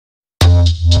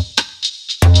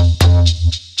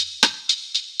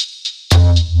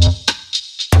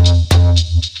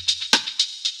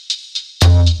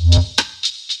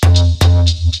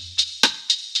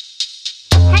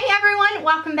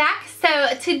back.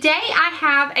 So today I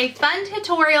have a fun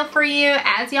tutorial for you.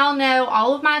 As y'all know,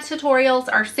 all of my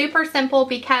tutorials are super simple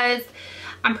because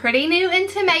I'm pretty new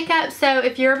into makeup, so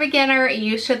if you're a beginner,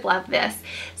 you should love this.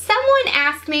 Someone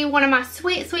asked me, one of my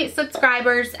sweet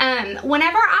subscribers,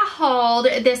 whenever I hauled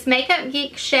this Makeup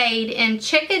Geek shade in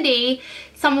Chickadee,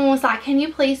 someone was like, can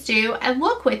you please do a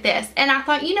look with this? And I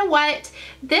thought, you know what?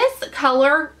 This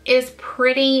color is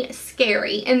pretty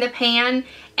scary in the pan,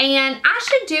 and I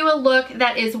should do a look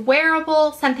that is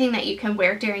wearable, something that you can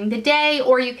wear during the day,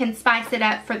 or you can spice it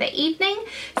up for the evening.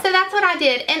 So that's what I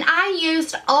did, and I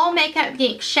used all Makeup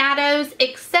Geek shadows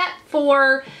except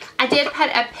for I did put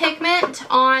a pigment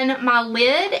on my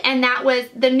lid, and that was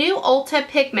the new Ulta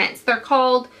pigments. They're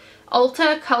called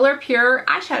Ulta Color Pure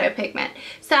eyeshadow pigment.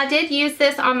 So I did use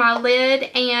this on my lid,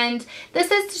 and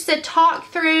this is just a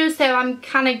talk through, so I'm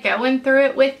kind of going through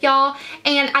it with y'all.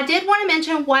 And I did want to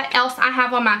mention what else I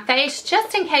have on my face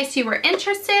just in case you were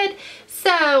interested.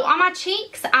 So on my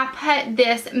cheeks I put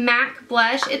this MAC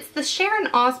blush. It's the Sharon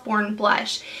Osbourne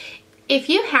blush. If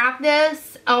you have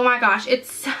this, oh my gosh, it's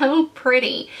so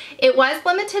pretty. It was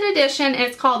limited edition.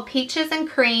 It's called Peaches and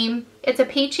Cream. It's a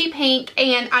peachy pink,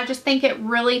 and I just think it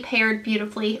really paired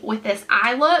beautifully with this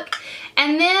eye look.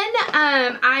 And then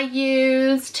I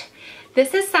used,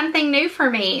 this is something new for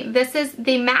me. This is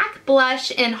the MAC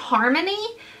blush in Harmony.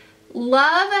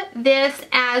 Love this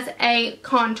as a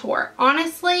contour.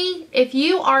 Honestly, if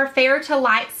you are fair to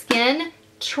light skin,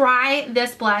 try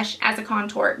this blush as a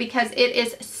contour because it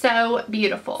is so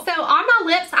beautiful. So on my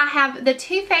lips I have the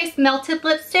Too Faced Melted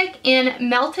Lipstick in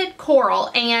Melted Coral,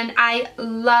 and I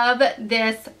love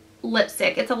this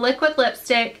lipstick. It's a liquid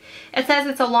lipstick. It says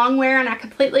it's a long wear, and I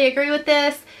completely agree with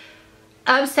this.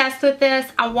 Obsessed with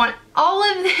this. I want all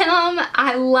of them.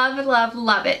 I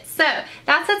love it. So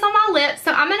that's what's on my lips.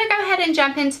 So I'm going to go ahead and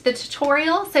jump into the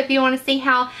tutorial. So if you want to see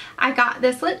how I got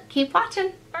this lip, keep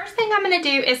watching. First thing I'm going to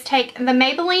do is take the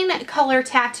Maybelline Color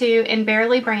Tattoo in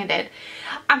Barely Branded.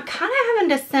 I'm kind of having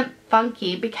to simp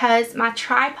funky because my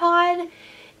tripod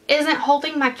isn't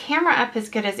holding my camera up as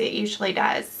good as it usually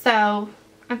does. So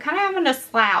I'm kind of having to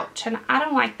slouch, and I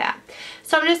don't like that.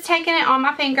 So I'm just taking it on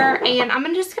my finger, and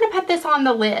I'm just going to put this on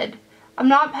the lid. I'm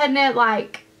not putting it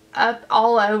like up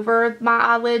all over my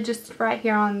eyelid, just right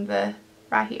here on the,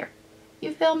 right here.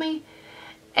 You feel me?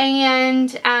 And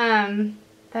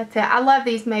that's it. I love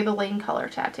these Maybelline Color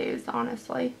Tattoos,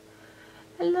 honestly.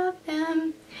 I love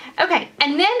them. Okay,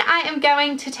 and then I am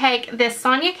going to take this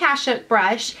Sonia Kashuk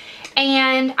brush,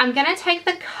 and I'm going to take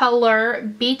the color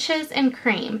Beaches and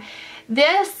Cream.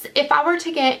 This, if I were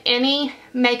to get any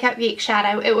Makeup Geek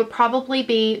shadow, it would probably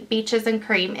be Beaches and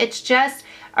Cream. It's just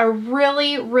a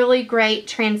really great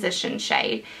transition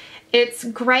shade. It's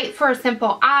great for a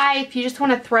simple eye. If you just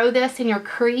want to throw this in your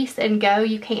crease and go,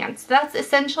 you can. So that's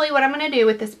essentially what I'm going to do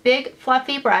with this big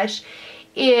fluffy brush,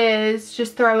 is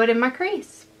just throw it in my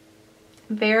crease.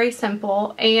 Very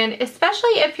simple, and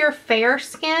especially if you're fair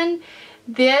skin,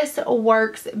 this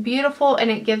works beautiful, and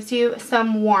it gives you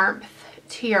some warmth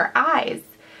to your eyes.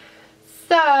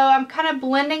 So I'm kind of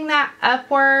blending that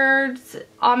upwards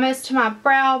almost to my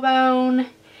brow bone,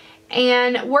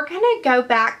 and we're going to go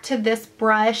back to this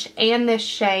brush and this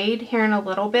shade here in a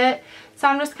little bit. So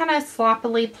I'm just kind of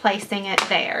sloppily placing it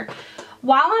there.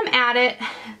 While I'm at it,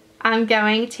 I'm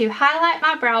going to highlight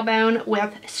my brow bone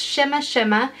with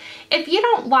Shimma. If you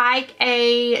don't like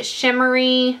a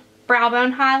shimmery brow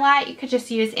bone highlight, you could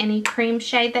just use any cream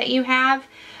shade that you have.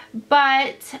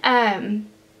 But I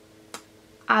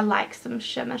like some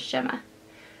Shimma.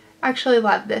 I actually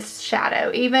love this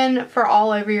shadow. Even for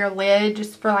all over your lid,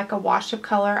 just for like a wash of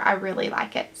color, I really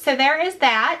like it. So there is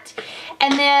that.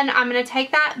 And then I'm going to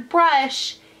take that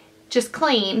brush, just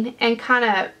clean, and kind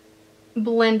of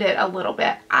blend it a little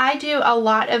bit. I do a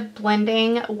lot of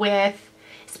blending with,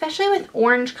 especially with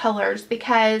orange colors,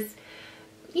 because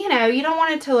you know, you don't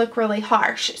want it to look really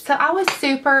harsh. So I was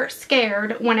super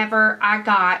scared whenever I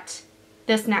got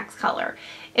this next color.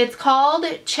 It's called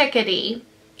Chickadee,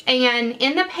 and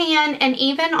in the pan and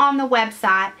even on the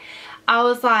website, I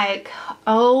was like,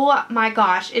 oh my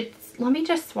gosh, let me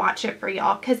just swatch it for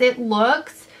y'all because it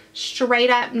looks straight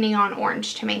up neon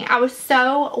orange to me. I was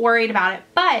so worried about it,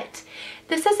 but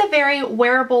this is a very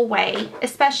wearable way,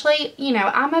 especially, you know,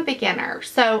 I'm a beginner,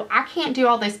 so I can't do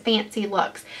all those fancy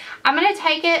looks. I'm going to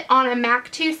take it on a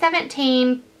MAC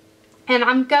 217, and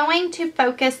I'm going to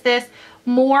focus this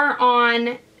more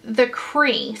on the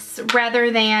crease rather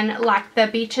than like the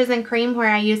Beaches and Cream where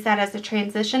I use that as a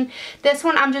transition. This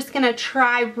one I'm just going to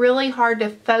try really hard to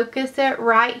focus it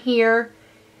right here.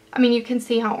 I mean, you can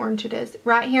see how orange it is.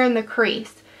 Right here in the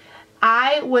crease.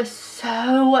 I was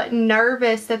so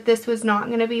nervous that this was not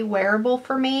going to be wearable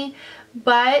for me,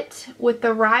 but with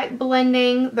the right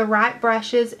blending, the right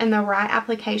brushes, and the right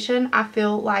application, I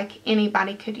feel like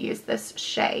anybody could use this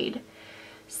shade.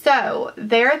 So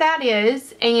there that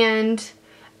is, and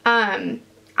I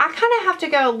kind of have to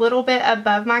go a little bit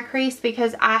above my crease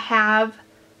because I have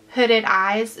hooded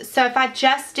eyes. So if I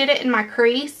just did it in my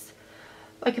crease,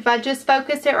 like if I just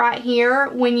focused it right here,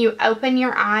 when you open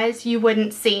your eyes, you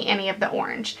wouldn't see any of the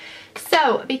orange.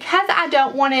 So because I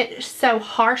don't want it so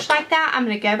harsh like that, I'm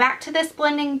going to go back to this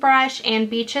blending brush and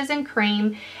Beaches and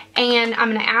Cream, and I'm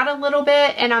going to add a little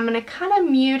bit, and I'm going to kind of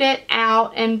mute it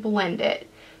out and blend it.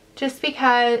 Just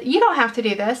because you don't have to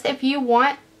do this. If you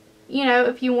want, you know,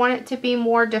 if you want it to be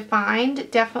more defined,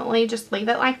 definitely just leave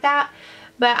it like that.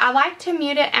 But I like to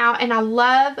mute it out, and I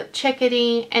love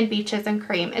Chickadee and Beaches and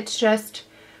Cream. It's just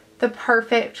the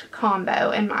perfect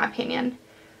combo in my opinion.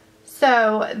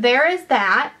 So there is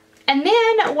that. And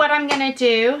then what I'm going to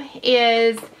do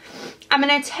is I'm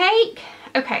going to take,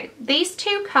 okay, these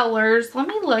two colors, let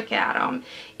me look at them.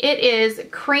 It is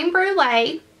Cream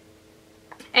Brulee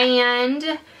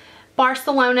and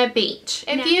Barcelona Beach.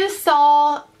 If you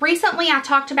saw, recently I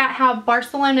talked about how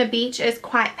Barcelona Beach is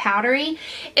quite powdery.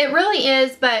 It really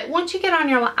is, but once you get on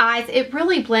your eyes, it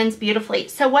really blends beautifully.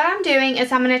 So what I'm doing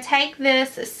is I'm going to take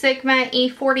this Sigma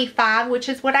E45, which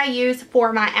is what I use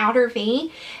for my outer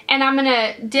V, and I'm going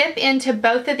to dip into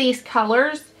both of these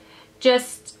colors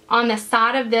just on the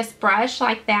side of this brush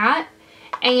like that.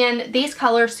 And these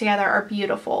colors together are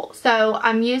beautiful. So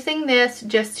I'm using this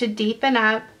just to deepen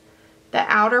up the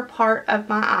outer part of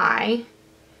my eye,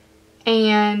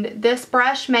 and this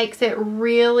brush makes it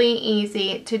really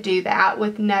easy to do that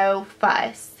with no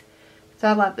fuss. So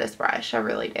I love this brush, I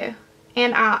really do.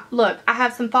 And look, I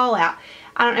have some fallout.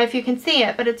 I don't know if you can see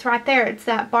it, but it's right there. It's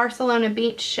that Barcelona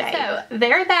Beach shade. So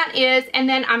there that is, and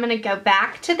then I'm going to go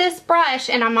back to this brush,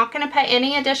 and I'm not going to put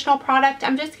any additional product.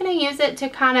 I'm just going to use it to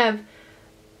kind of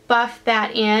buff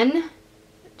that in.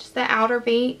 Just the outer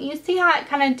V. You see how it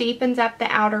kind of deepens up the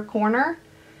outer corner?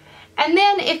 And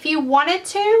then if you wanted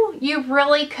to, you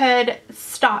really could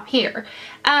stop here.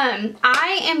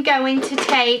 I am going to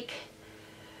take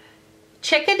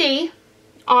Chickadee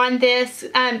on this.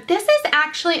 This is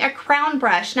actually a crown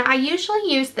brush. Now I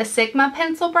usually use the Sigma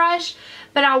pencil brush,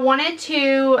 but I wanted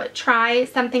to try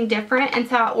something different, and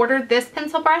so I ordered this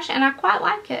pencil brush, and I quite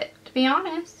like it, to be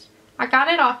honest. I got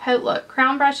it off Haute Look.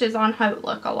 Crown brush is on Haute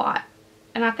Look a lot.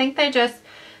 And I think they just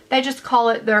call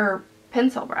it their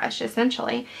pencil brush,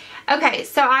 essentially. Okay,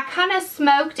 so I kind of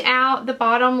smoked out the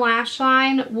bottom lash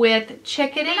line with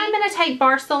Chickadee. Then I'm going to take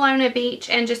Barcelona Beach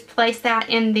and just place that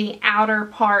in the outer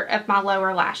part of my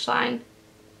lower lash line.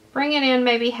 Bring it in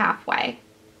maybe halfway.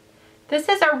 This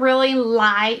is a really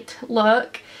light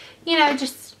look, you know,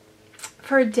 just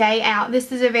for a day out.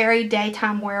 This is a very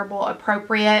daytime wearable,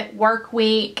 appropriate work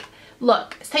week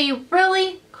look. So you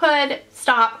really could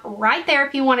stop right there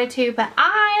if you wanted to, but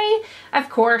I of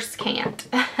course can't.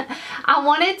 I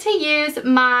wanted to use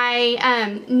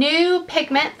my new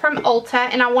pigment from Ulta,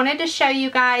 and I wanted to show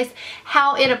you guys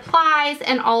how it applies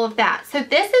and all of that. So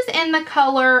this is in the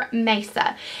color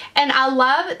Mesa, and I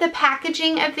love the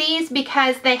packaging of these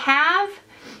because they have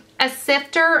a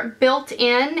sifter built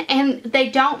in, and they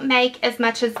don't make as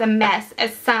much as a mess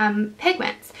as some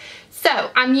pigments.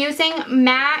 So I'm using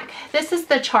MAC, this is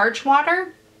the Charge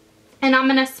Water, and I'm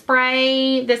going to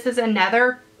spray, this is a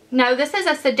Sedona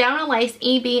Lace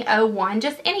EB01.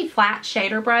 Just any flat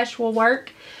shader brush will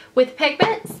work with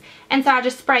pigments. And so I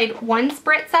just sprayed one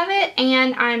spritz of it,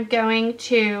 and I'm going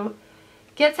to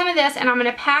get some of this, and I'm going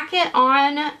to pack it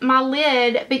on my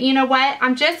lid. But you know what?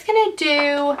 I'm not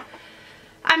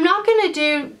going to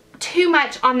do too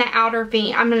much on the outer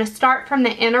V. I'm going to start from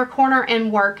the inner corner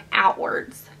and work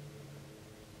outwards.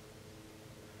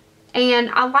 And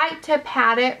I like to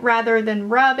pat it rather than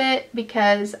rub it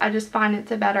because I just find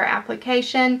it's a better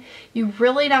application. You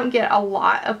really don't get a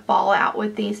lot of fallout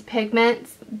with these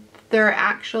pigments. They're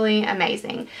actually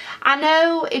amazing. I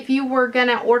know if you were going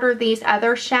to order these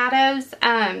other shadows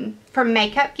from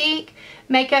Makeup Geek,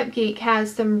 Makeup Geek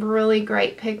has some really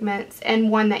great pigments, and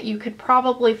one that you could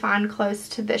probably find close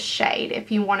to this shade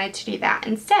if you wanted to do that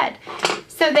instead.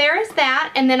 So there is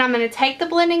that, and then I'm going to take the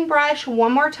blending brush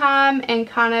one more time and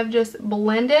kind of just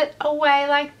blend it away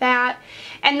like that.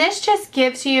 And this just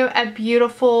gives you a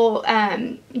beautiful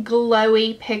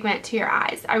glowy pigment to your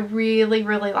eyes. I really,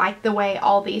 really like the way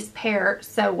all these pair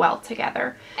so well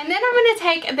together. And then I'm going to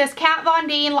take this Kat Von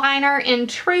D liner in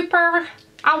Trooper.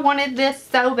 I wanted this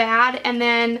so bad, and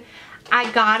then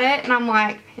I got it, and I'm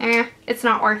like, it's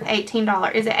not worth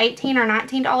 $18. Is it $18 or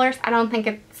 $19? I don't think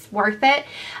it's it's worth it.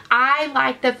 I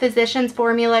like the Physicians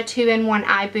Formula 2-in-1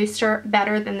 Eye Booster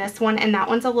better than this one, and that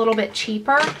one's a little bit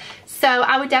cheaper. So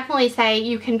I would definitely say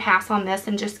you can pass on this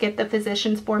and just get the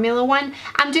Physicians Formula one.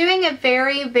 I'm doing a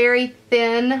very, very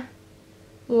thin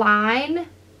line.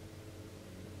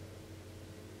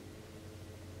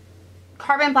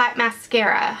 Carbon Black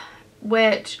mascara,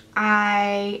 which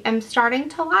I am starting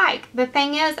to like. The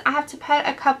thing is, I have to put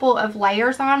a couple of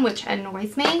layers on, which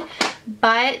annoys me,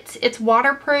 but it's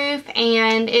waterproof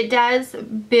and it does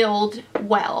build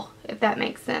well, if that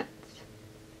makes sense.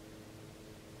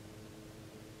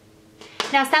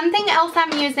 Now, something else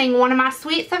I'm using, one of my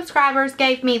sweet subscribers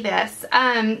gave me this.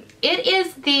 It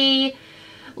is the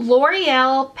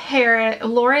L'Oreal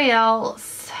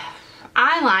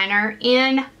eyeliner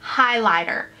in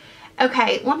highlighter.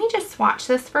 Okay, let me just swatch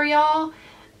this for y'all.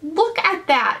 Look at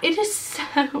that. It is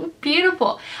so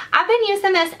beautiful. I've been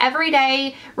using this every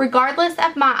day regardless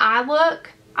of my eye look.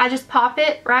 I just pop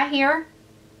it right here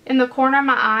in the corner of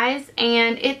my eyes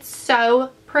and it's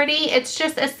so pretty. It's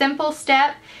just a simple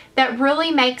step that really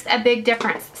makes a big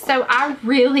difference. So I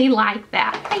really like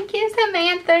that. Thank you,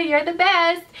 Samantha. You're the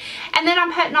best. And then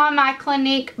I'm putting on my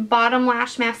Clinique Bottom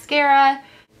Lash Mascara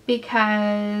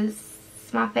because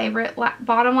it's my favorite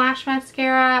bottom lash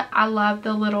mascara. I love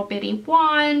the little bitty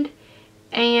wand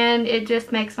and it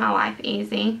just makes my life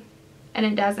easy and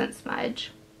it doesn't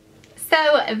smudge. So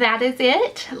that is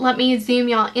it. Let me zoom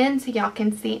y'all in so y'all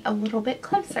can see a little bit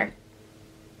closer.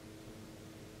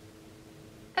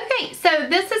 Okay, so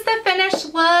this is the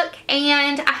finished look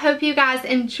and I hope you guys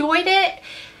enjoyed it.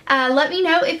 Let me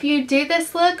know if you do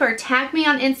this look or tag me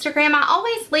on Instagram. I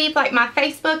always leave like my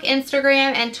Facebook,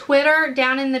 Instagram, and Twitter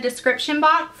down in the description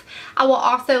box. I will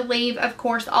also leave, of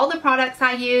course, all the products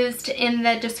I used in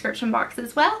the description box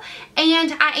as well.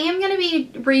 And I am going to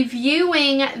be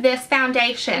reviewing this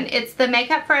foundation. It's the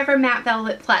Makeup Forever Matte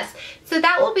Velvet Plus. So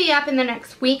that will be up in the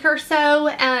next week or so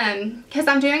because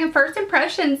I'm doing a first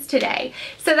impressions today.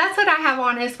 So that's what I have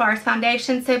on as far as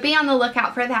foundation. So be on the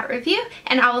lookout for that review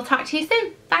and I will talk to you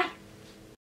soon. Bye.